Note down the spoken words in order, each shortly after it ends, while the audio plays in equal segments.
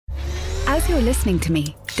As you're listening to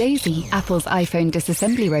me, Daisy, Apple's iPhone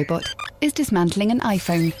disassembly robot, is dismantling an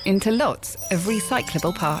iPhone into lots of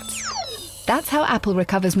recyclable parts. That's how Apple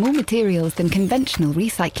recovers more materials than conventional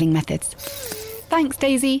recycling methods. Thanks,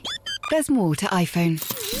 Daisy. There's more to iPhone.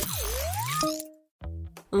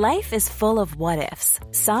 Life is full of what-ifs.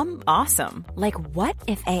 Some awesome, like what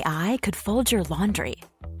if AI could fold your laundry?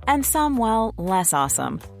 And some, well, less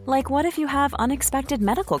awesome, like what if you have unexpected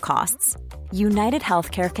medical costs? United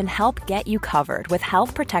Healthcare can help get you covered with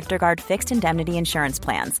Health Protector Guard fixed indemnity insurance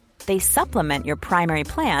plans. They supplement your primary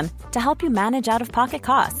plan to help you manage out-of-pocket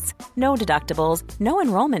costs. No deductibles, no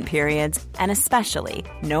enrollment periods, and especially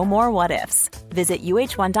no more what-ifs. Visit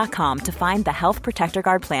uh1.com to find the Health Protector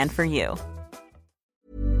Guard plan for you.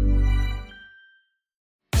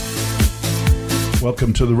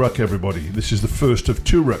 Welcome to The Ruck, everybody. This is the first of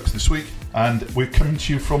 2 Rucks this week, and we're coming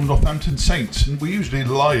to you from Northampton Saints. And we usually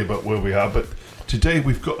lie about where we are, but today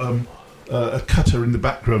we've got a cutter in the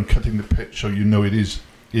background cutting the pitch, so you know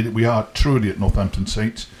we are truly at Northampton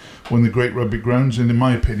Saints, one of the great rugby grounds, and in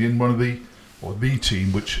my opinion, the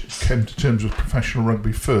team which came to terms with professional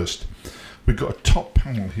rugby first. We've got a top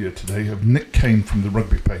panel here today of Nick Kane from the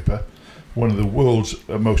Rugby Paper, one of the world's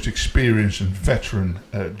most experienced and veteran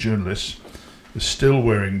journalists, is still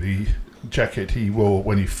wearing the jacket he wore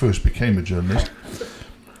when he first became a journalist.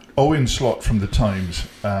 Owen Slot from The Times,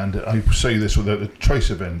 and I say this without a trace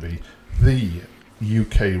of envy, the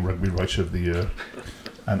UK Rugby Writer of the Year,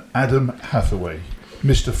 and Adam Hathaway,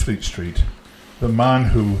 Mr. Fleet Street, the man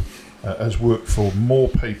who has worked for more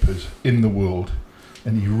papers in the world,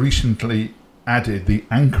 and he recently added the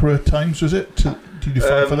Ankara Times, was it? Did you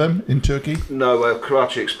fight for them in Turkey? No,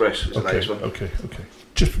 Karachi Express was the latest one. Okay.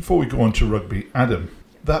 Just before we go on to rugby, Adam,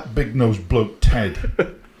 that big-nosed bloke Ted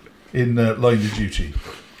in Line of Duty,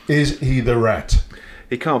 is he the rat?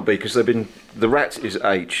 He can't be, because the rat is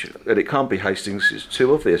H, and it can't be Hastings. It's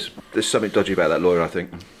too obvious. There's something dodgy about that lawyer, I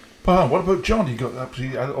think. But what about John?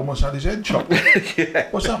 He almost had his head chopped.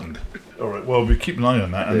 Yeah. What's happened? All right, well, we keep an eye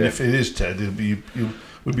on that, and if it is Ted,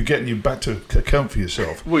 we'll be getting you back to account for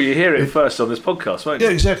yourself. Well, you hear it first on this podcast, won't you?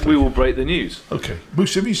 Yeah, exactly. We will break the news. Okay.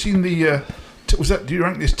 Moose, have you seen the... do you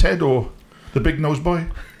rank this Ted or the big nose boy?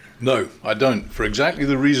 No, I don't. For exactly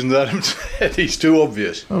the reason that Adam said, he's too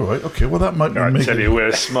obvious. All right, okay. Well, that might I tell you, we're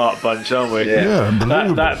a smart bunch, aren't we? Yeah,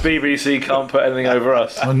 unbelievable. That BBC can't put anything over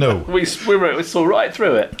us. I know. We saw right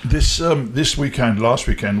through it. This weekend, last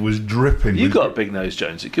weekend, was dripping. You got a big nose,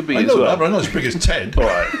 Jones. It could be I as know, well. I'm not as big as Ted. All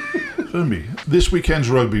right. This weekend's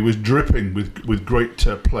rugby was dripping with great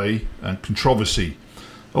play and controversy.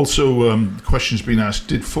 Also, questions being asked,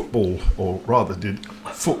 did football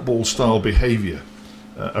style behaviour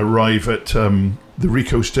arrive at the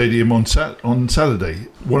Ricoh Stadium on Saturday?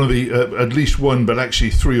 One of the, at least one, but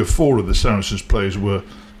actually 3 or 4 of the Saracens players were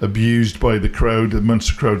abused by the crowd, the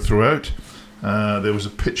Munster crowd throughout. There was a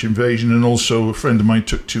pitch invasion, and also a friend of mine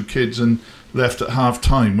took 2 kids and left at half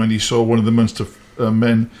time when he saw one of the Munster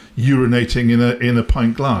men urinating in a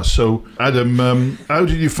pint glass. So, Adam, how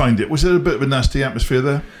did you find it? Was there a bit of a nasty atmosphere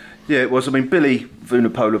there? Yeah, it was. I mean, Billy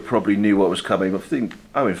Vunipola probably knew what was coming. I think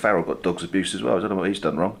Owen Farrell got dog's abuse as well. I don't know what he's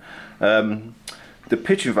done wrong. The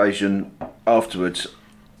pitch invasion afterwards,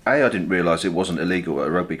 I didn't realise it wasn't illegal at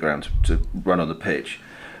a rugby ground to run on the pitch.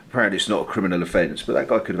 Apparently it's not a criminal offence, but that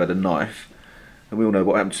guy could have had a knife. And we all know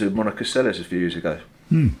what happened to Monica Seles a few years ago.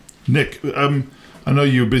 Nick, I know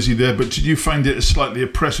you were busy there, but did you find it a slightly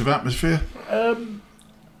oppressive atmosphere?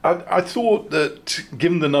 I thought that,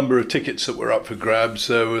 given the number of tickets that were up for grabs,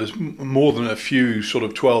 there was more than a few sort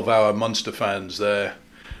of 12-hour Munster fans there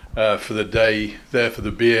for the day, there for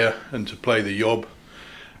the beer and to play the yob.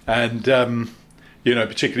 And,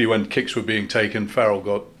 particularly when kicks were being taken, Farrell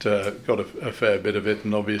got a fair bit of it,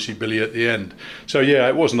 and obviously Billy at the end. So, yeah,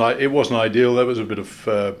 it wasn't ideal. There was a bit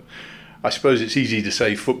of... I suppose it's easy to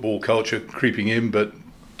say football culture creeping in, but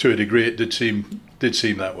to a degree it did seem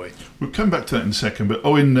that way. We'll come back to that in a second, but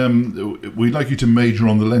Owen, we'd like you to major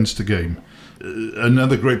on the Leinster game.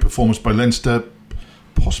 Another great performance by Leinster,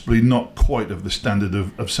 possibly not quite of the standard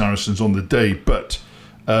of Saracens on the day, but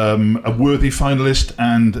a worthy finalist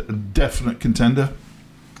and a definite contender.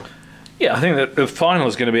 Yeah, I think that the final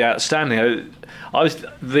is going to be outstanding.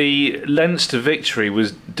 The Leinster victory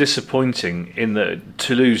was disappointing in that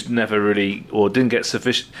Toulouse never really, or didn't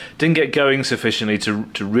get going sufficiently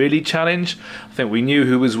to really challenge. I think we knew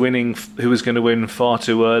who was going to win far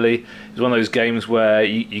too early. It was one of those games where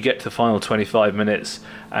you get to the final 25 minutes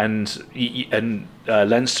and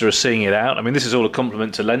Leinster are seeing it out. I mean, this is all a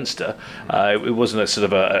compliment to Leinster. It wasn't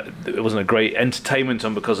it wasn't a great entertainment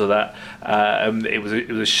because of that. It was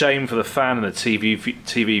a shame for the fan and the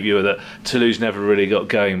TV viewer that Toulouse never really got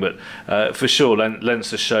going. But for sure,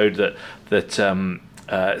 Leinster showed that some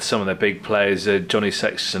of their big players, Johnny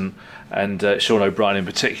Sexton and Sean O'Brien in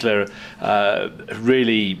particular,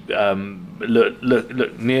 really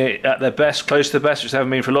look near at their best, close to the best, which they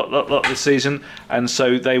haven't been for a lot this season, and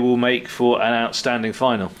so they will make for an outstanding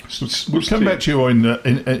final. We'll come back to you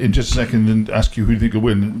in just a second and ask you who you think will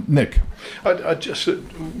win. Nick? I just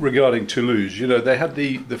regarding Toulouse, they had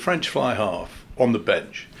the French fly half on the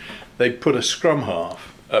bench. They put a scrum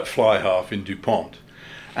half at fly half in Dupont,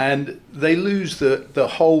 and they lose the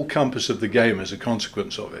whole compass of the game as a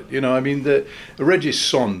consequence of it. The Regis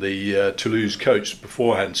Son, the Toulouse coach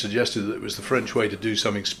beforehand, suggested that it was the French way to do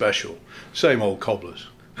something special. Same old cobblers.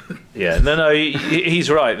 Yeah, no, he's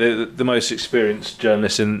right. The most experienced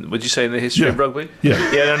journalist would you say, in the history of rugby? Yeah.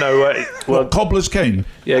 Well, Cobbler's Kane.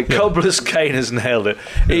 Yeah, Cobbler's Kane has nailed it.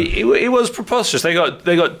 It was preposterous. They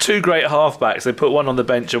got two great halfbacks. They put one on the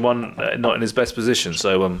bench and one not in his best position.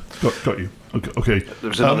 So got you. Okay. There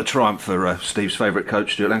was another triumph for Steve's favourite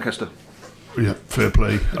coach, Stuart Lancaster. Yeah, fair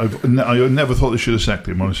play. I never thought they should have sacked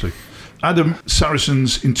him, honestly. Adam,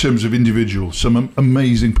 Saracens, in terms of individual, some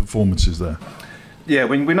amazing performances there. Yeah,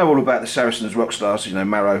 we know all about the Saracens rock stars,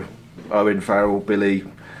 Marrow, Owen Farrell, Billy,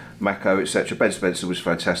 Mako, etc. Ben Spencer was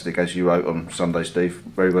fantastic, as you wrote on Sunday, Steve.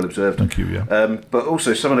 Very well observed. Thank you, yeah. But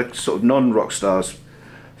also some of the sort of non-rock stars.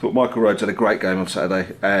 I thought Michael Rhodes had a great game on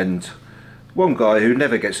Saturday, and one guy who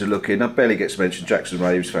never gets a look in, barely gets mentioned, Jackson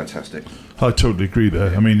Ray, was fantastic. I totally agree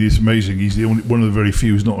there. I mean, he's amazing. He's one of the very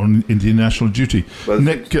few who's not on Indian national duty. Well,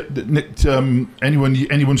 Nick,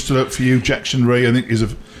 anyone stood out for you? Jackson Ray, I think,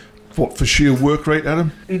 is for sheer work rate,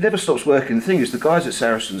 Adam? He never stops working. The thing is, the guys at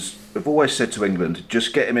Saracens have always said to England,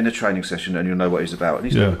 just get him in a training session and you'll know what he's about. And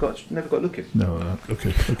he's never got looking. No,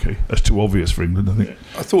 okay. That's too obvious for England, I think.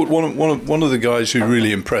 I thought one of the guys who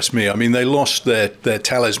really impressed me, they lost their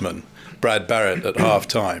talisman, Brad Barrett, at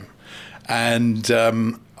half-time. And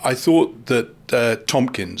I thought that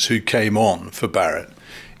Tompkins, who came on for Barrett,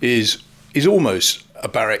 is almost a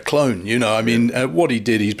Barrett clone, what he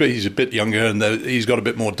did, he's a bit younger and he's got a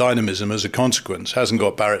bit more dynamism as a consequence, hasn't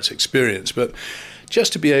got Barrett's experience, but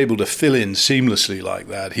just to be able to fill in seamlessly like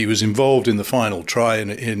that, he was involved in the final try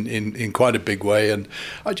in quite a big way, and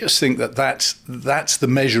I just think that's the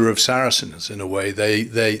measure of Saracens in a way.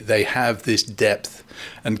 They have this depth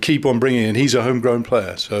and keep on bringing in. He's a homegrown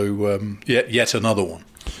player, so yet another one.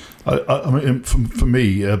 I mean, for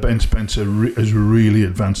me, Ben Spencer has really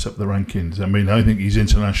advanced up the rankings. I think he's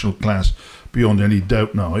international class beyond any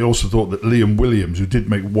doubt now. I also thought that Liam Williams, who did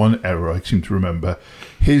make one error, I seem to remember,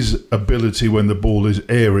 his ability when the ball is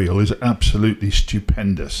aerial is absolutely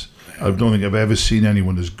stupendous. I don't think I've ever seen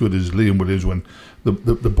anyone as good as Liam Williams when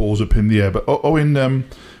the ball's up in the air. But we're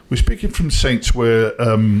speaking from Saints, where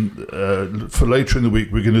for later in the week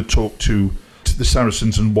we're going to talk to the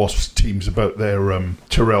Saracens and Wasps teams about their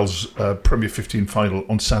Tyrrell's Premier 15 final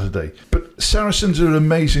on Saturday. But Saracens are an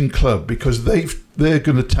amazing club because they're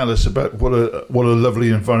going to tell us about what a lovely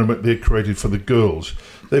environment they've created for the girls.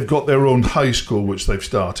 They've got their own high school which they've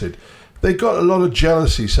started. They've got a lot of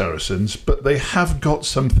jealousy, Saracens, but they have got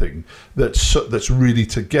something that's really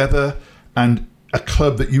together and a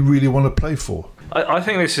club that you really want to play for. I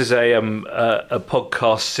think this is a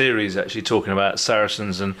podcast series actually talking about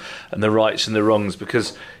Saracens and the rights and the wrongs,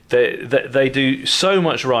 because they do so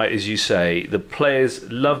much right, as you say. The players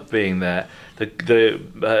love being there. I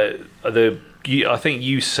think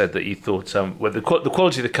you said that you thought the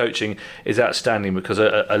quality of the coaching is outstanding, because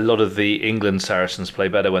a lot of the England Saracens play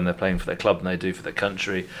better when they're playing for their club than they do for their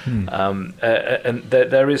country. And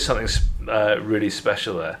there is something really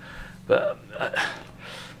special there. But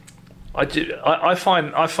I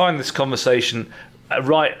find this conversation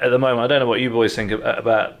right at the moment. I don't know what you boys think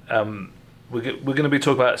about. We're going to be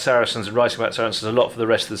talking about Saracens and writing about Saracens a lot for the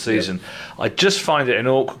rest of the season. Yeah. I just find it an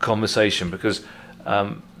awkward conversation because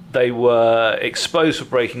they were exposed for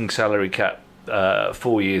breaking salary cap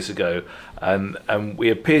 4 years ago, and we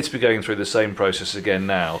appear to be going through the same process again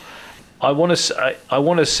now. I want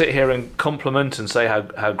to sit here and compliment and say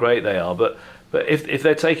how great they are, but if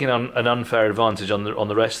they're taking on an unfair advantage on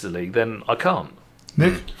the rest of the league, then I can't.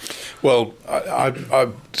 Nick? Well, I've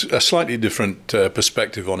a slightly different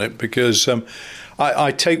perspective on it, because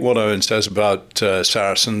I take what Owen says about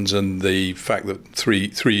Saracens and the fact that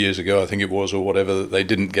three years ago, I think it was, or whatever, that they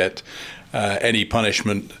didn't get any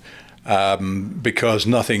punishment because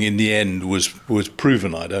nothing in the end was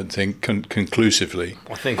proven, I don't think, conclusively.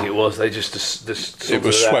 I think it was. They just it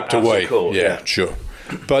was swept away. Yeah, sure.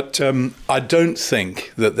 But I don't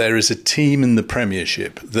think that there is a team in the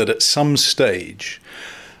Premiership that at some stage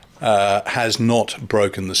has not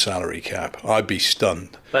broken the salary cap. I'd be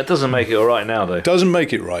stunned. That doesn't make it all right now, though. Doesn't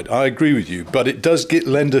make it right. I agree with you, but it does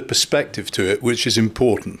lend a perspective to it, which is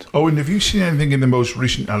important. Oh, and have you seen anything in the most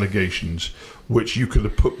recent allegations which you could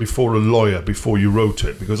have put before a lawyer before you wrote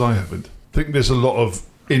it? Because I haven't. I think there's a lot of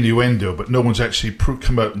innuendo, but no one's actually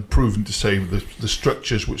come out and proven to say the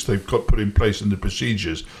structures which they've got put in place and the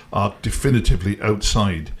procedures are definitively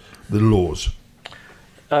outside the laws.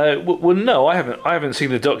 Well, no, I haven't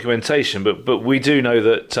seen the documentation, but we do know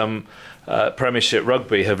that Premiership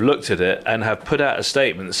Rugby have looked at it and have put out a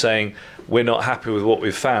statement saying we're not happy with what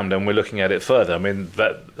we've found and we're looking at it further. I mean,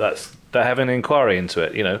 that's they have an inquiry into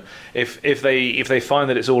it. You know, if they find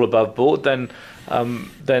that it's all above board, then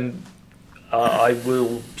I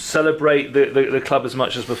will celebrate the club as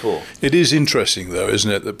much as before. It is interesting, though,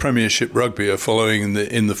 isn't it, that Premiership Rugby are following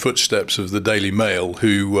in the footsteps of the Daily Mail,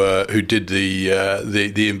 who did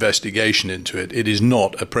the investigation into it. It is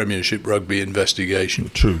not a Premiership Rugby investigation.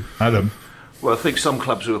 True, Adam. Well, I think some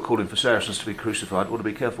clubs who are calling for Saracens to be crucified want to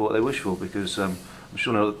be careful what they wish for, because I'm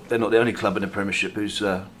sure they're not the only club in the Premiership who's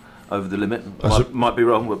over the limit. Might be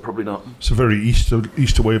wrong, but probably not. It's a very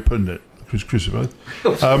Easter way of putting it. Crucified.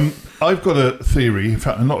 I've got a theory, in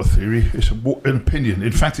fact not a theory, it's an opinion,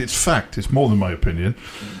 in fact it's fact, it's more than my opinion,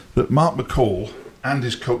 that Mark McCall and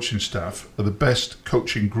his coaching staff are the best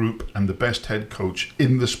coaching group and the best head coach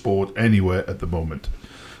in the sport anywhere at the moment.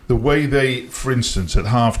 The way they, for instance, at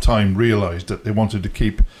half-time realised that they wanted to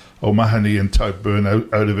keep O'Mahony and Tyburn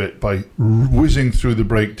out of it by whizzing through the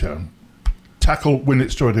breakdown. Tackle, win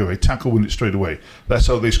it straight away. Tackle, win it straight away. That's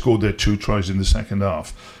how they scored their 2 tries in the second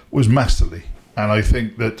half. Was masterly. And I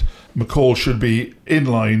think that McCall should be in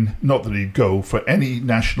line, not that he'd go, for any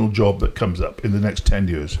national job that comes up in the next 10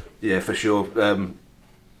 years. Yeah, for sure.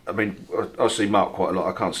 I mean, I see Mark quite a lot.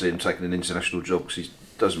 I can't see him taking an international job because he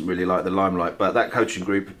doesn't really like the limelight. But that coaching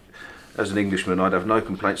group, as an Englishman, I'd have no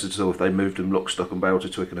complaints at all if they moved him lock, stock and barrel to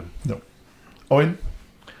Twickenham. No. Owen?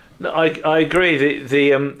 No, I agree.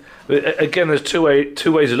 Again, there's two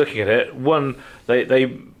ways of looking at it. One,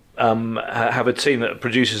 they have a team that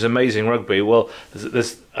produces amazing rugby. Well,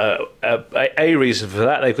 there's a reason for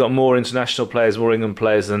that. They've got more international players, more England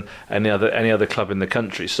players than any other club in the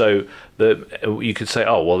country. So you could say,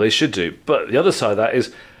 oh well, they should do. But the other side of that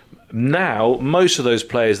is, now most of those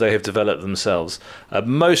players they have developed themselves.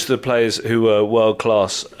 Most of the players who are world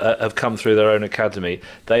class have come through their own academy.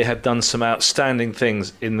 They have done some outstanding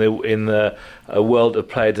things in the world of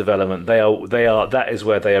player development. They are that is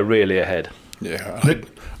where they are really ahead. Yeah,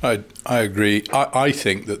 I agree. I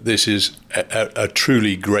think that this is a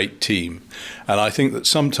truly great team, and I think that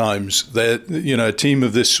sometimes a team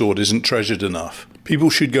of this sort isn't treasured enough.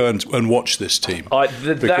 People should go and watch this team.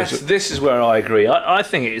 This is where I agree. I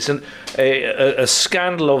think it's a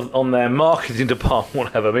scandal on their marketing department,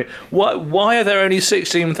 whatever. I mean, why are there only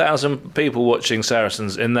 16,000 people watching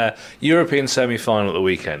Saracens in their European semi-final at the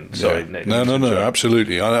weekend? Sorry, Nick. No,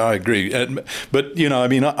 absolutely. I agree. But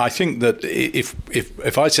I think that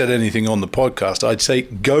if I said anything on the podcast, I'd say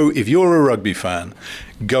go. If you're a rugby fan,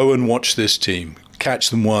 go and watch this team.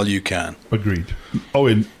 Catch them while you can. Agreed.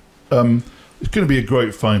 Owen. It's going to be a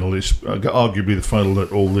great final. It's arguably the final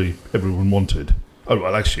that everyone wanted. Oh,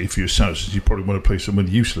 well, actually, if you're Saracens, you probably want to play someone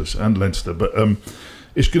useless, and Leinster. But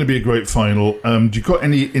it's going to be a great final. Do you got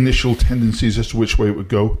any initial tendencies as to which way it would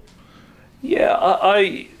go? Yeah,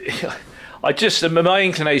 I just my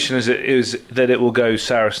inclination is that it will go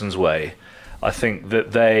Saracens' way. I think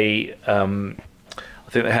that they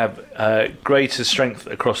have greater strength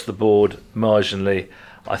across the board marginally.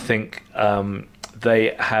 I think.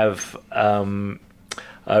 They have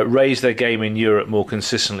raised their game in Europe more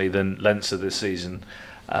consistently than Leinster this season.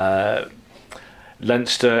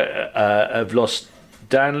 Leinster have lost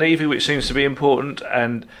Dan Levy, which seems to be important,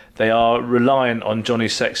 and they are reliant on Johnny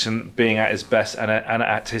Sexton being at his best and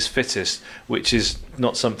at his fittest, which is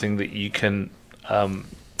not something that you can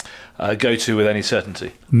go to with any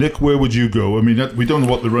certainty. Nick, where would you go? I mean, we don't know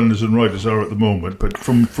what the runners and riders are at the moment, but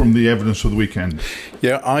from the evidence of the weekend.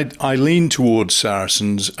 Yeah, I lean towards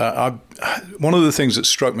Saracens. One of the things that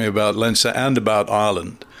struck me about Leinster and about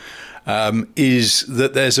Ireland is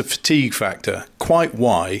that there's a fatigue factor. Quite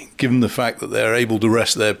why, given the fact that they're able to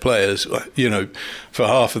rest their players, for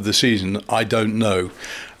half of the season, I don't know.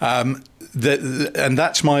 And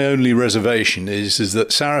that's my only reservation is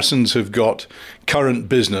that Saracens have got current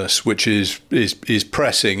business which is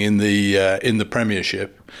pressing in the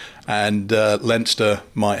Premiership, and Leinster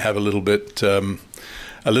might have a little bit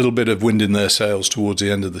of wind in their sails towards the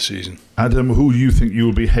end of the season. Adam, who do you think you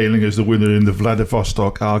will be hailing as the winner in the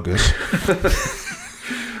Vladivostok Argus?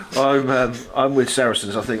 I'm with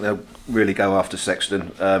Saracens. I think they'll really go after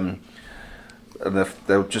Sexton, and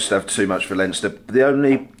they'll just have too much for Leinster. The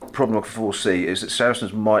only problem I can foresee is that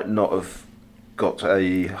Saracens might not have got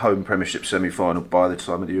a home Premiership semi-final by the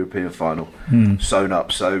time of the European final sewn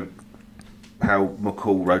up. So how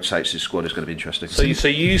McCall rotates his squad is going to be interesting. So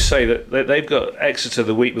you say that they've got Exeter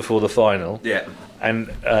the week before the final, yeah,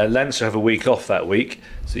 and Leinster have a week off that week.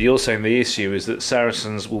 So you're saying the issue is that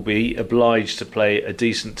Saracens will be obliged to play a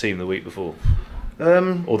decent team the week before,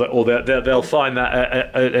 or they'll find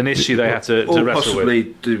that an issue they have to wrestle possibly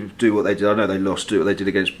with. do what they did. I know they lost, do what they did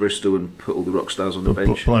against Bristol and put all the rock stars on the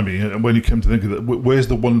bench. Blimey, and when you come to think of it, where's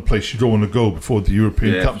the one place you don't want to go before the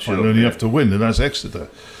European Cup final and you have to win, and that's Exeter.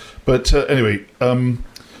 But anyway,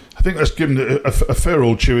 I think that's given a fair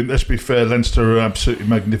old chewing. Let's be fair, Leinster are an absolutely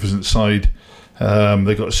magnificent side.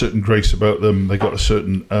 They got a certain grace about them. They got a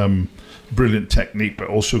certain brilliant technique, but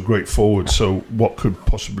also great forward. So what could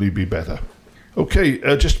possibly be better? Okay,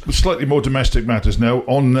 just slightly more domestic matters now.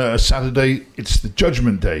 On Saturday, it's the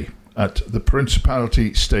Judgment Day at the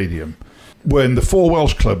Principality Stadium, when the 4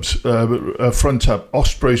 Welsh clubs front up.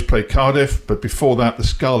 Ospreys play Cardiff, but before that, the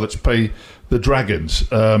Scarlets play the Dragons.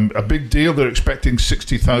 A big deal. They're expecting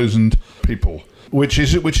 60,000 people, which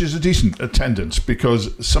is a decent attendance,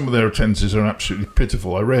 because some of their attendances are absolutely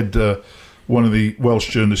pitiful. I read one of the Welsh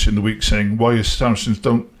journalists in the week saying, why Saracens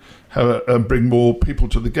don't bring more people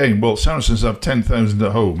to the game. Well, Saracens have 10,000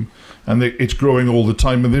 at home, and it's growing all the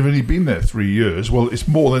time, and they've only been there 3 years. Well, it's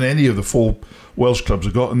more than any of the 4 Welsh clubs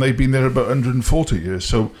have got, and they've been there about 140 years.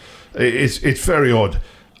 So it's very odd.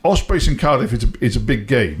 Ospreys and Cardiff is a big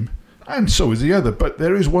game, and so is the other. But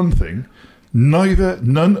there is one thing: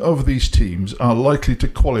 none of these teams are likely to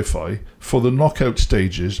qualify for the knockout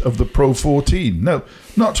stages of the Pro 14. Now,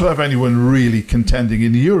 not to have anyone really contending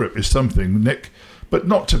in Europe is something, Nick, but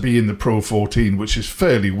not to be in the Pro 14, which is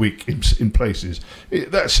fairly weak in places.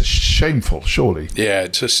 That's shameful, surely. Yeah,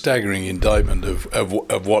 it's a staggering indictment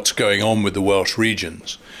of what's going on with the Welsh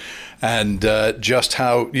regions. And just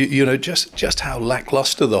how just how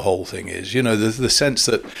lackluster the whole thing is. The sense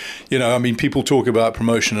that people talk about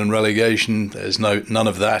promotion and relegation. There's none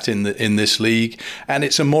of that in this league, and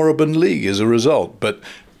it's a moribund league as a result. But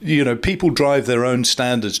people drive their own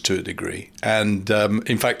standards to a degree, and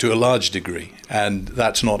in fact to a large degree, and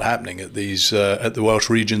that's not happening at the Welsh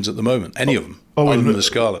regions at the moment. Any of them, other than the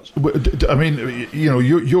Scarlets. I mean,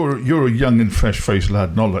 you're a young and fresh-faced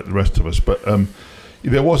lad, not like the rest of us, but.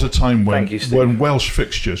 There was a time when Welsh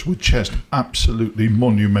fixtures were just absolutely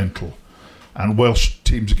monumental, and Welsh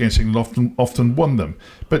teams against England often won them.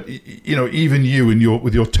 But even you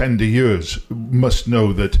with your tender years must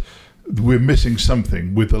know that we're missing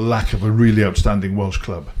something with the lack of a really outstanding Welsh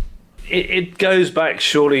club. It goes back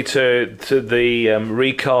surely to the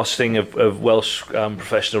recasting of Welsh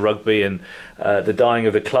professional rugby and the dying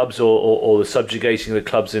of the clubs, or the subjugating of the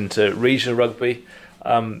clubs into regional rugby.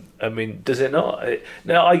 I mean, does it not?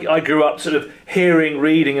 Now, I grew up sort of hearing,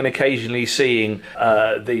 reading, and occasionally seeing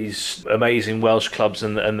these amazing Welsh clubs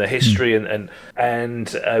and the history, and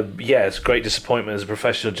it's a great disappointment as a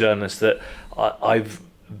professional journalist that I've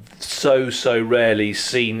so rarely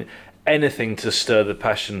seen anything to stir the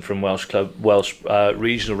passion from Welsh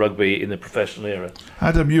regional rugby in the professional era.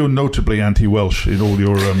 Adam, you're notably anti-Welsh in all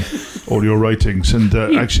your writings, and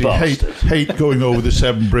actually hate going over the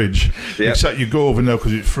Severn Bridge. Yep. Except you go over now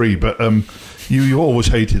because it's free, but you always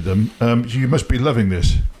hated them. You must be loving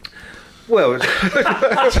this. Well,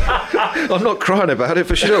 I'm not crying about it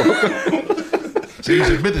for sure. So he's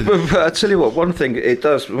admitted it. But I tell you what, one thing it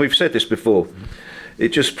does, we've said this before, it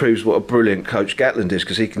just proves what a brilliant coach Gatland is,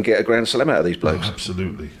 because he can get a Grand Slam out of these blokes. Oh,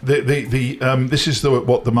 absolutely. This is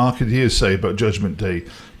what the marketeers say about Judgment Day.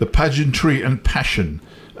 The pageantry and passion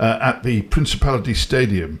at the Principality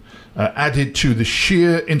Stadium added to the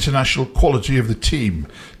sheer international quality of the team,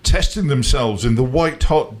 testing themselves in the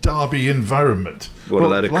white-hot derby environment. What a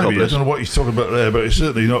load of cobblers. I don't know what he's talking about there, but it's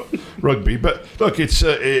certainly not rugby. But look, this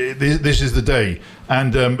is the day.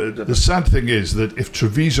 And the sad thing is that if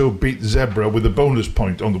Treviso beat Zebra with a bonus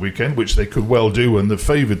point on the weekend, which they could well do and they're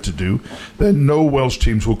favoured to do, then no Welsh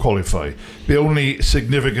teams will qualify. The only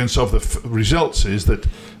significance of the results is that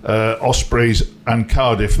Ospreys and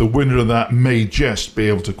Cardiff, the winner of that, may just be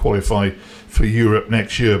able to qualify for Europe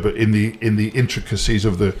next year, but in the intricacies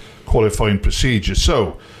of the qualifying procedure.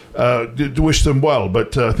 So, wish them well,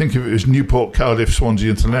 but I think if it was Newport, Cardiff,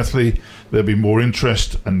 Swansea and Llanelli, there'd be more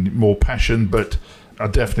interest and more passion, but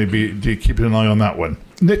I'd definitely be keeping an eye on that one.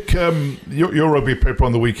 Nick, your rugby paper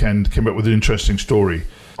on the weekend came up with an interesting story.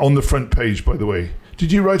 On the front page, by the way.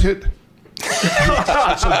 Did you write it?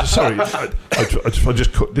 Sorry, I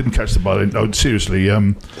just didn't catch the ball. No, seriously,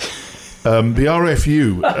 The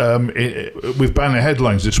RFU, with banner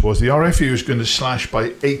headlines, the RFU is going to slash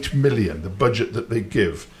by 8 million the budget that they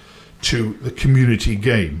give to the community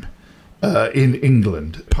game in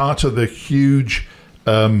England. Part of the huge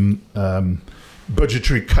budgetary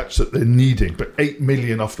cuts that they're needing, but 8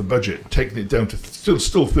 million off the budget, taking it down to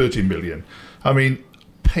still 30 million. I mean,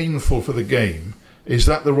 painful for the game. Is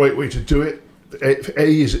that the right way to do it?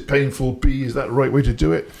 A, is it painful? B, is that the right way to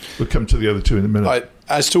do it? We'll come to the other two in a minute.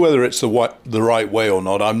 As to whether it's the right way or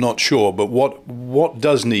not, I'm not sure. But what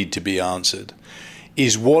does need to be answered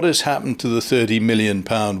is what has happened to the £30 million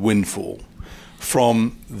windfall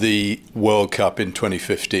from the World Cup in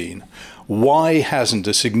 2015. Why hasn't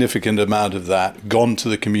a significant amount of that gone to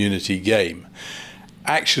the community game,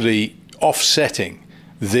 actually offsetting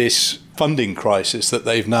this funding crisis that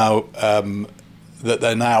they've now that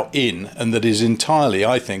they're now in, and that is entirely,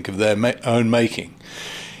 I think, of their own making?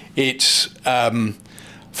 It's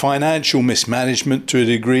financial mismanagement to a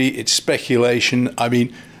degree. It's speculation. I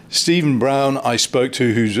mean, Stephen Brown, I spoke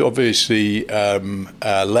to, who's obviously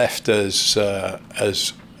left as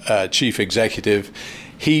chief executive.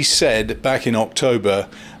 He said back in October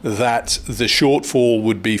that the shortfall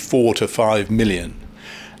would be 4 to 5 million,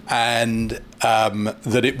 and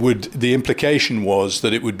that it would. The implication was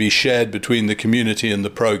that it would be shared between the community and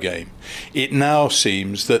the pro game. It now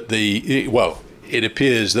seems that it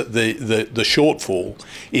appears that the shortfall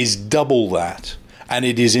is double that, and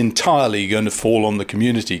it is entirely going to fall on the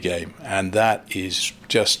community game, and that is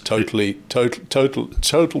just total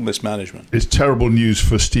mismanagement. It's terrible news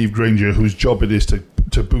for Steve Granger, whose job it is to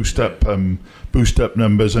boost up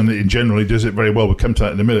numbers, and in general he does it very well. We'll come to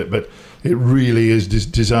that in a minute, but it really is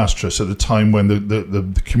disastrous at the time when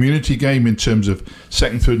the community game, in terms of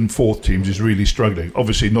second, third and fourth teams, is really struggling.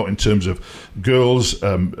 Obviously not in terms of girls,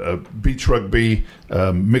 beach rugby,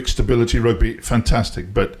 mixed ability rugby,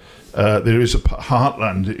 fantastic, but there is a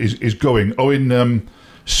heartland is going in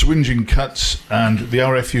swinging cuts, and the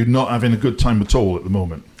RFU not having a good time at all at the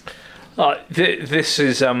moment. This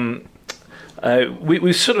is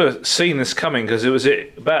we've sort of seen this coming, because it was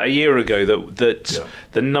about a year ago that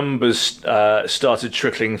the numbers started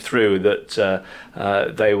trickling through, that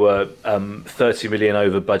they were 30 million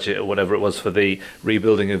over budget or whatever it was for the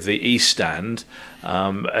rebuilding of the East Stand.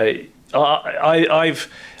 I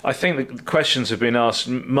think the questions have been asked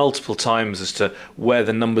multiple times as to where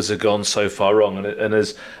the numbers have gone so far wrong, and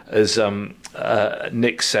as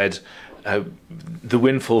Nick said, the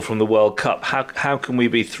windfall from the World Cup. How can we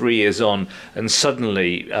be 3 years on and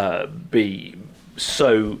suddenly be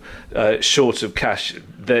so short of cash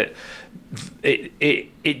that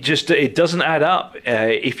it doesn't add up?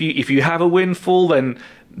 If you have a windfall, then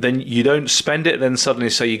you don't spend it. Then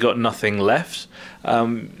suddenly say you got nothing left.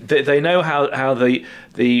 They know how the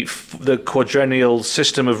quadrennial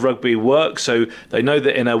system of rugby works, so they know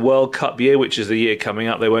that in a World Cup year, which is the year coming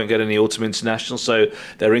up, they won't get any autumn international, so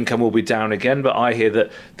their income will be down again. But I hear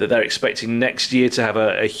that they're expecting next year to have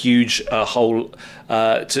a huge hole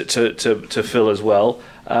to fill as well.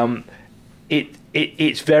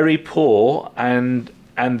 It's very poor, and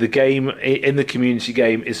the game in the community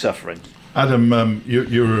game is suffering. Adam,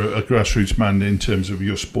 you're a grassroots man in terms of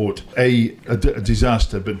your sport. A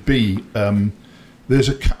disaster, but B, there's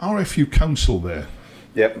a RFU council there.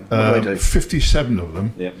 Yep. 57 of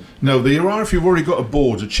them. Yep. Now, the RFU have already got a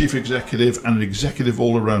board, a chief executive and an executive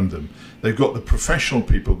all around them. They've got the professional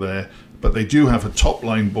people there, but they do have a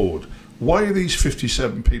top-line board. Why are these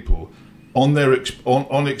 57 people on their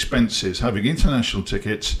on expenses, having international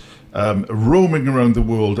tickets, roaming around the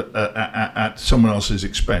world at someone else's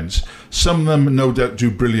expense? Some of them no doubt do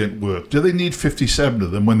brilliant work. Do they need 57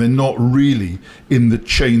 of them when they're not really in the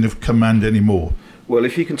chain of command anymore? Well,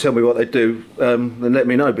 if you can tell me what they do, then let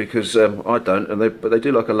me know, because I don't, but they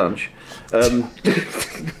do like a lunch.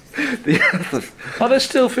 Are there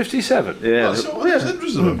still 57? Yeah. There's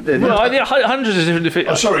hundreds of them. Well, hundreds is different.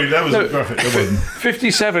 Oh, sorry, that was a graphic. That wasn't.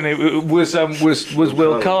 57. It was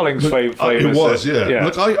Will Carling's famous. It was, yeah.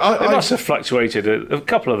 Look, they must have fluctuated. A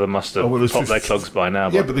couple of them must have popped their clogs by now.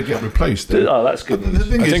 Yeah, but they get replaced. Oh, that's good. I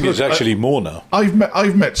think it's actually more now.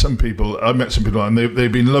 I've met some people, and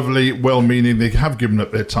they've been lovely, well-meaning. They have given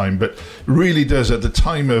up their time, but really does at the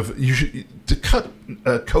time of to cut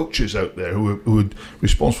coaches out there who are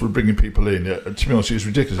responsible for bringing people in. To be honest, it's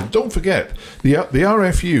ridiculous. And don't forget, the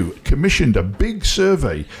RFU commissioned a big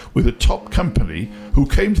survey with a top company who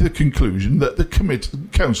came to the conclusion that the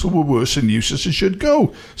council were worse than useless and should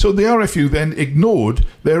go. So the RFU then ignored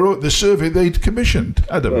the survey they'd commissioned.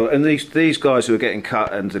 Adam. Well, and these guys who are getting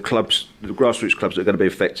cut, and the clubs the grassroots clubs that are going to be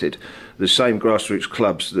affected, the same grassroots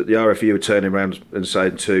clubs that the RFU are turning around and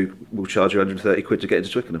saying to, we'll charge you 130 quid to get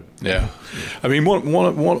into Twickenham. Yeah. I mean,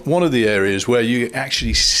 one of the areas where you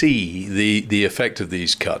actually see the effect of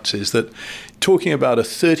these cuts is that talking about a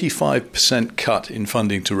 35% cut in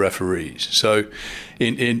funding to referees. So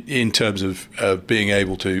in terms of being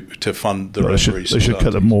able to fund the referees. They should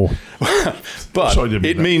cut them more. But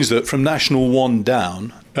it means that from National 1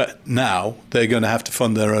 down, now they're going to have to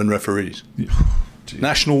fund their own referees.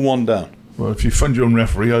 National 1 down. Well, if you fund your own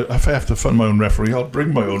referee, if I have to fund my own referee, I'll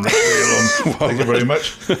bring my own referee along. Thank you very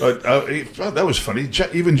much. That was funny.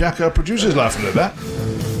 Even Jack, our producer's laughing at that.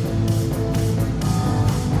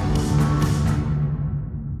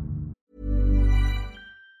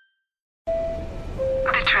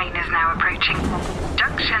 The train is now approaching.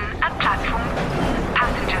 Junction at platform.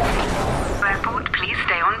 Passengers, airport, please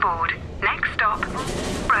stay on board. Next stop,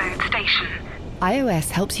 road station. iOS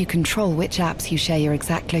helps you control which apps you share your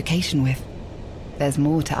exact location with. There's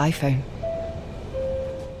more to iPhone.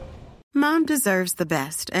 Mom deserves the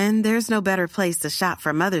best, and there's no better place to shop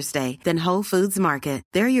for Mother's Day than Whole Foods Market.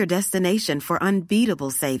 They're your destination for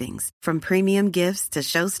unbeatable savings, from premium gifts to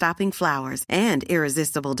show-stopping flowers and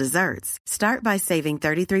irresistible desserts. Start by saving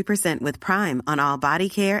 33% with Prime on all body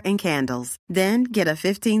care and candles. Then get a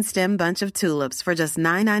 15-stem bunch of tulips for just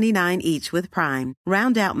 $9.99 each with Prime.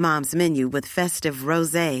 Round out Mom's menu with festive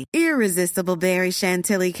rosé, irresistible berry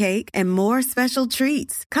chantilly cake, and more special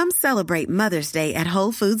treats. Come celebrate Mother's Day at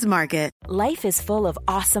Whole Foods Market. Life is full of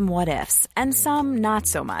awesome what-ifs, and some not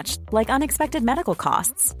so much, like unexpected medical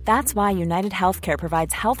costs. That's why United Healthcare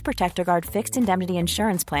provides Health Protector Guard fixed indemnity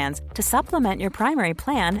insurance plans to supplement your primary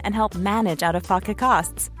plan and help manage out-of-pocket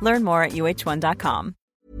costs. Learn more at uh1.com.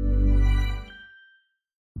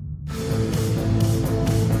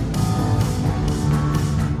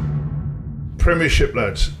 Premiership,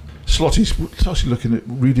 lads. Slotty's looking at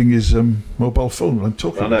reading his mobile phone while I'm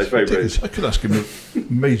talking. I know, it's very rude. I could ask him a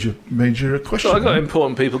major question. So I've got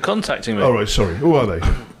important people contacting me. All right, sorry. Who are they?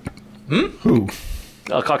 Who?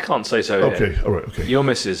 I can't say so. Okay, yet. all right, okay. Your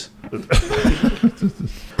missus.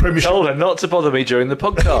 Premiership. Told her not to bother me during the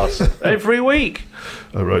podcast every week.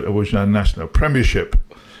 All right, I was now national. Premiership.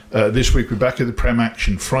 This week we're back at the Prem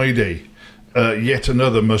action. Friday, yet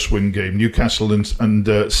another must-win game. Newcastle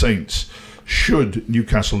and Saints. Should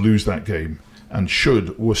Newcastle lose that game and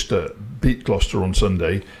should Worcester beat Gloucester on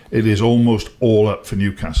Sunday, it is almost all up for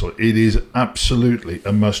Newcastle. It is absolutely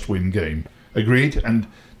a must-win game. Agreed? And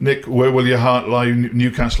Nick, where will your heart lie,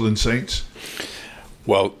 Newcastle and Saints?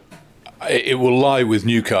 Well, it will lie with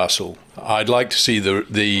Newcastle. I'd like to see the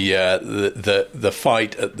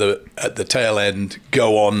fight at the tail end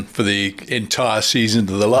go on for the entire season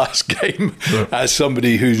to the last game. Yeah. As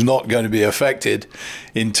somebody who's not going to be affected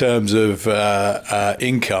in terms of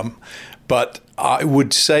income, but I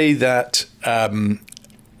would say that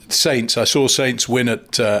Saints. I saw Saints win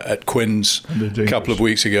at Quinn's a couple of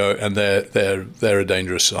weeks ago, and they're a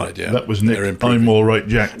dangerous side. Yeah, that was Nick. I'm all right,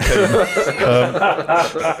 Jack.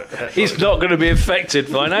 He's not going to be affected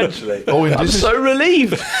financially. I'm so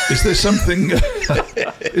relieved. Is there something?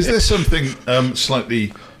 Is there something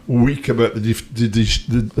slightly weak about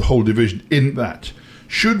the whole division? In that,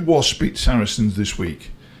 should Wasps beat Saracens this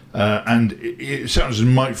week? And Saracens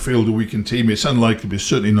might field a weakened team. It's unlikely, but it's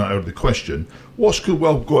certainly not out of the question. Wasps could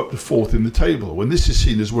well go up to fourth in the table when this is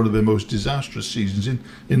seen as one of their most disastrous seasons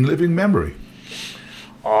in living memory.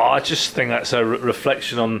 I just think that's a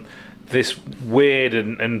reflection on this weird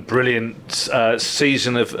and brilliant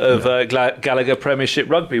season of Gallagher Premiership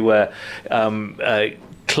rugby, where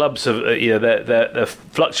clubs have, their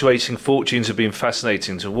fluctuating fortunes have been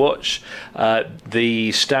fascinating to watch.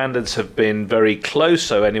 The standards have been very close,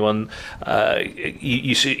 so anyone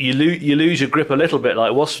you lose your grip a little bit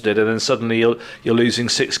like Wasps did, and then suddenly you're losing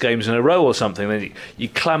 6 games in a row or something. Then you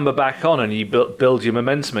clamber back on and you build your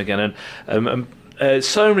momentum again. And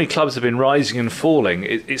so many clubs have been rising and falling.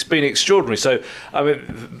 It's been extraordinary. So, I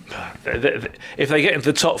mean, if they get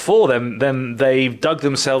into the top 4, then they've dug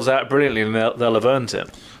themselves out brilliantly, and they'll have earned it.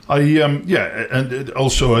 And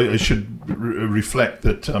also I should reflect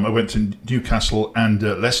that I went to Newcastle and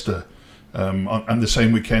Leicester, and the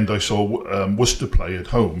same weekend I saw Worcester play at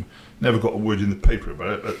home. Never got a word in the paper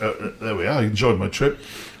about it, but there we are. I enjoyed my trip,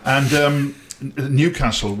 and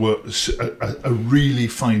Newcastle were a really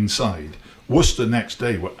fine side. Worcester next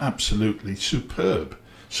day were absolutely superb.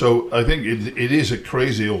 So I think it is a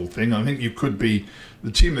crazy old thing. I think you could be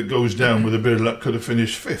the team that goes down with a bit of luck could have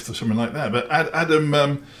finished 5th or something like that. But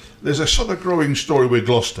Adam, there's a sort of growing story with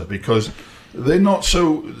Gloucester, because they're not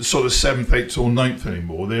so sort of 7th, 8th or 9th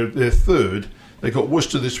anymore. They're 3rd. They got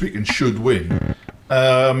Worcester this week and should win.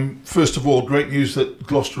 First of all, great news that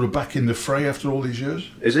Gloucester are back in the fray after all these years.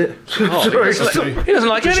 Is it? He doesn't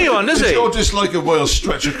like anyone, does he? Or just like a Wales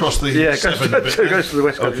stretch across the Severn a bit? Goes to the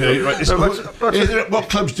West Coast. Okay, right. What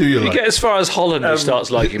clubs do you like? You get as far as Holland, he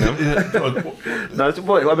starts liking them.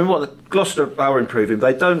 What Gloucester are improving.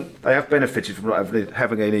 They have benefited from not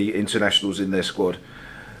having any internationals in their squad,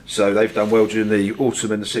 so they've done well during the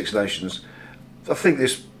autumn and the Six Nations. I think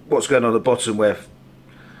what's going on at the bottom, where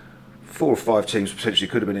 4 or 5 teams potentially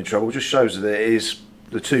could have been in trouble, just shows that it is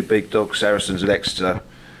the 2 big dogs, Saracens and Exeter.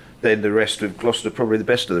 Then the rest of Gloucester, probably the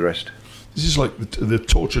best of the rest. This is like the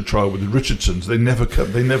torture trial with the Richardsons. They never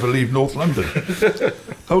leave North London.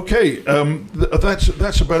 Okay,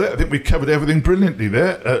 that's about it. I think we covered everything brilliantly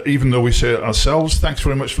there. Even though we say it ourselves, thanks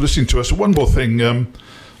very much for listening to us. One more thing.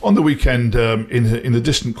 On the weekend, in the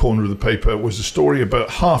distant corner of the paper, was a story about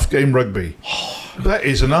half-game rugby. That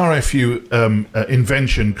is an RFU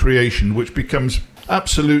invention, creation, which becomes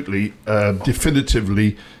absolutely,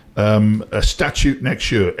 definitively a statute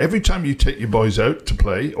next year. Every time you take your boys out to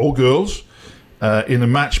play, or girls, in a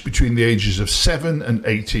match between the ages of 7 and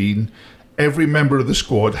 18, every member of the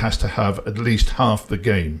squad has to have at least half the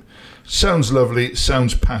game. Sounds lovely,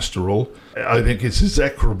 sounds pastoral. I think it's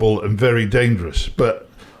execrable and very dangerous. But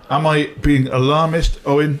am I being alarmist,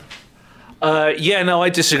 Owen? I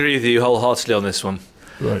disagree with you wholeheartedly on this one.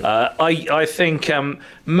 Right. I think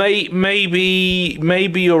maybe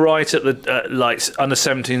you're right at the like under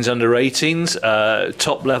 17s, under 18s,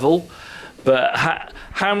 top level, but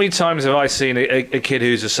how many times have I seen a kid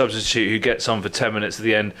who's a substitute who gets on for 10 minutes at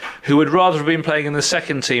the end, who would rather have been playing in the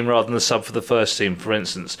second team rather than the sub for the first team, for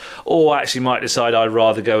instance, or actually might decide I'd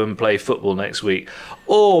rather go and play football next week,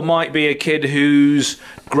 or might be a kid who's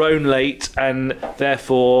grown late and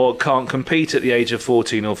therefore can't compete at the age of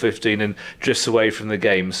 14 or 15 and drifts away from the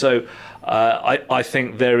game. So I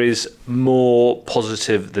think there is more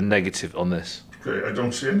positive than negative on this. Okay, I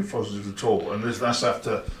don't see any positives at all, and that's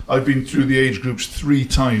after I've been through the age groups 3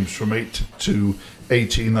 times from 8 to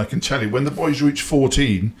 18. I can tell you, when the boys reach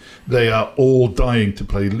 14, they are all dying to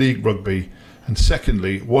play league rugby. And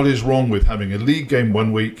secondly, what is wrong with having a league game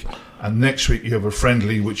one week and next week you have a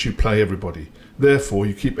friendly which you play everybody? Therefore,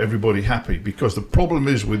 you keep everybody happy, because the problem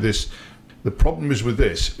is with this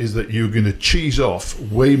is that you're going to cheese off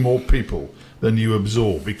way more people than you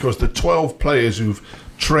absorb, because the 12 players who've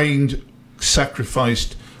trained,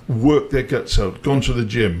 sacrificed, worked their guts out, gone to the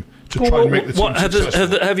gym to try and make the team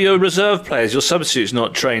successful. Have your reserve players, your substitutes,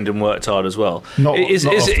 not trained and worked hard as well?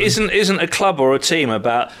 Isn't a club or a team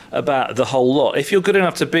about the whole lot? If you're good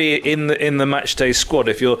enough to be in the match day squad,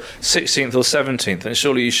 if you're 16th or 17th, then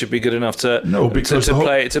surely you should be good enough to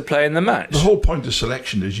play in the match. The whole point of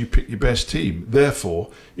selection is you pick your best team. Therefore,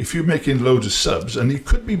 if you're making loads of subs, and you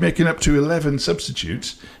could be making up to 11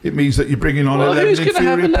 substitutes, it means that you're bringing on 11 who's going to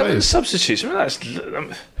have 11 players. substitutes?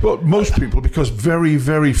 Well, most people, because very,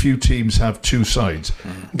 very few teams have 2 sides.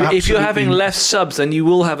 If you're having less subs, then you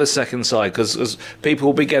will have a second side, because people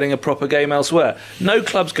will be getting a proper game elsewhere. No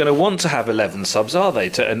club's going to want to have 11 subs, are they,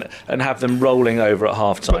 and have them rolling over at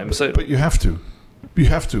half-time? But you have to. You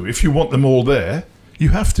have to. If you want them all there, you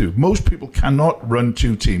have to. Most people cannot run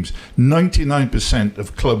 2 teams. 99%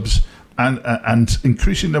 of clubs and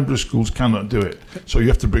increasing number of schools cannot do it. So you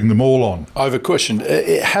have to bring them all on. I have a question.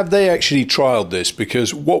 Have they actually trialled this?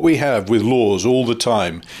 Because what we have with laws all the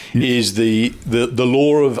time is the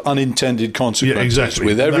law of unintended consequences. Yeah, exactly.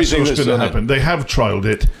 With everything that's going to happen. They have trialled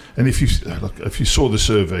it, and if you saw the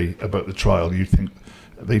survey about the trial, you'd think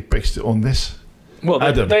they based it on this. Well,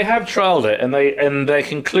 they have trialled it, and their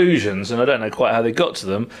conclusions, and I don't know quite how they got to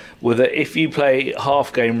them, were that if you play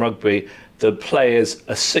half-game rugby, the players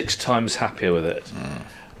are 6 times happier with it.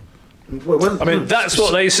 I mean, that's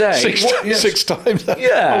what they say. 6 times?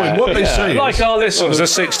 Yeah. What they say like our listeners are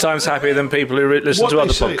 6 times happier than people who listen to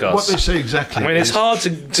other podcasts. What they say exactly. I mean, it's hard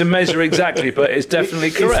to measure exactly, but it's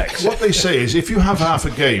definitely correct. What they say is, if you have half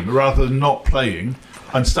a game rather than not playing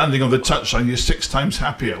and standing on the touchline, you're 6 times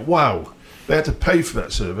happier. Wow. They had to pay for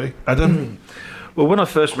that survey. Adam? Well, when I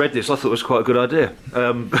first read this, I thought it was quite a good idea.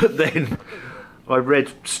 But then I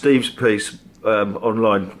read Steve's piece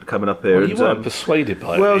online coming up here. Well, you weren't persuaded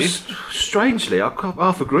by it. Well, strangely, I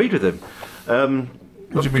half agreed with him.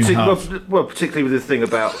 What do you mean half? Well, particularly with the thing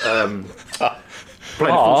about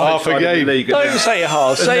playing half a game. League. Don't say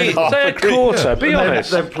half. Say a quarter. Be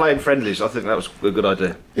honest. Then playing friendlies. I think that was a good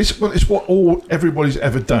idea. It's what everybody's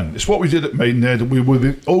ever done. It's what we did at Maidenhead, and we were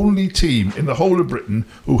the only team in the whole of Britain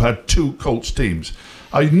who had 2 Colts teams.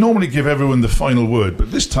 I normally give everyone the final word,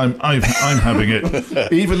 but this time I'm having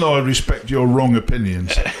it, even though I respect your wrong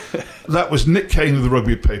opinions. That was Nick Kane of the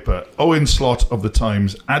Rugby Paper, Owen Slot of the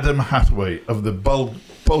Times, Adam Hathaway of the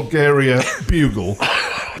Bulgaria Bugle.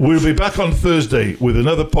 We'll be back on Thursday with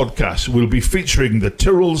another podcast. We'll be featuring the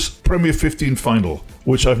Tyrrell's Premier 15 final,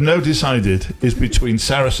 which I've now decided is between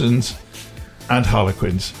Saracens and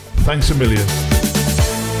Harlequins. Thanks a million.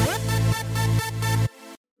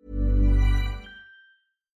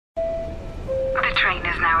 The train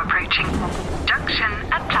is now approaching. Junction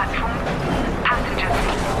at platform.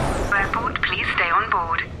 Passengers, airport, please stay on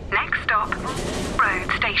board. Next stop, road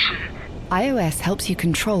station. iOS helps you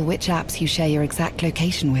control which apps you share your exact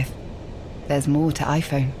location with. There's more to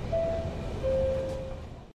iPhone.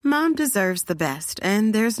 Mom deserves the best,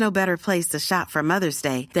 and there's no better place to shop for Mother's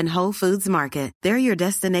Day than Whole Foods Market. They're your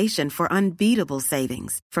destination for unbeatable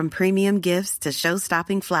savings, from premium gifts to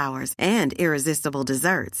show-stopping flowers and irresistible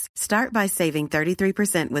desserts. Start by saving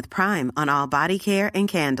 33% with Prime on all body care and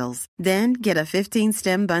candles. Then get a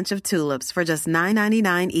 15-stem bunch of tulips for just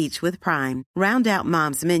 $9.99 each with Prime. Round out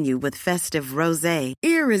Mom's menu with festive rosé,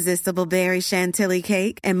 irresistible berry chantilly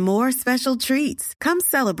cake, and more special treats. Come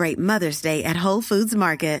celebrate Mother's Day at Whole Foods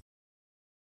Market.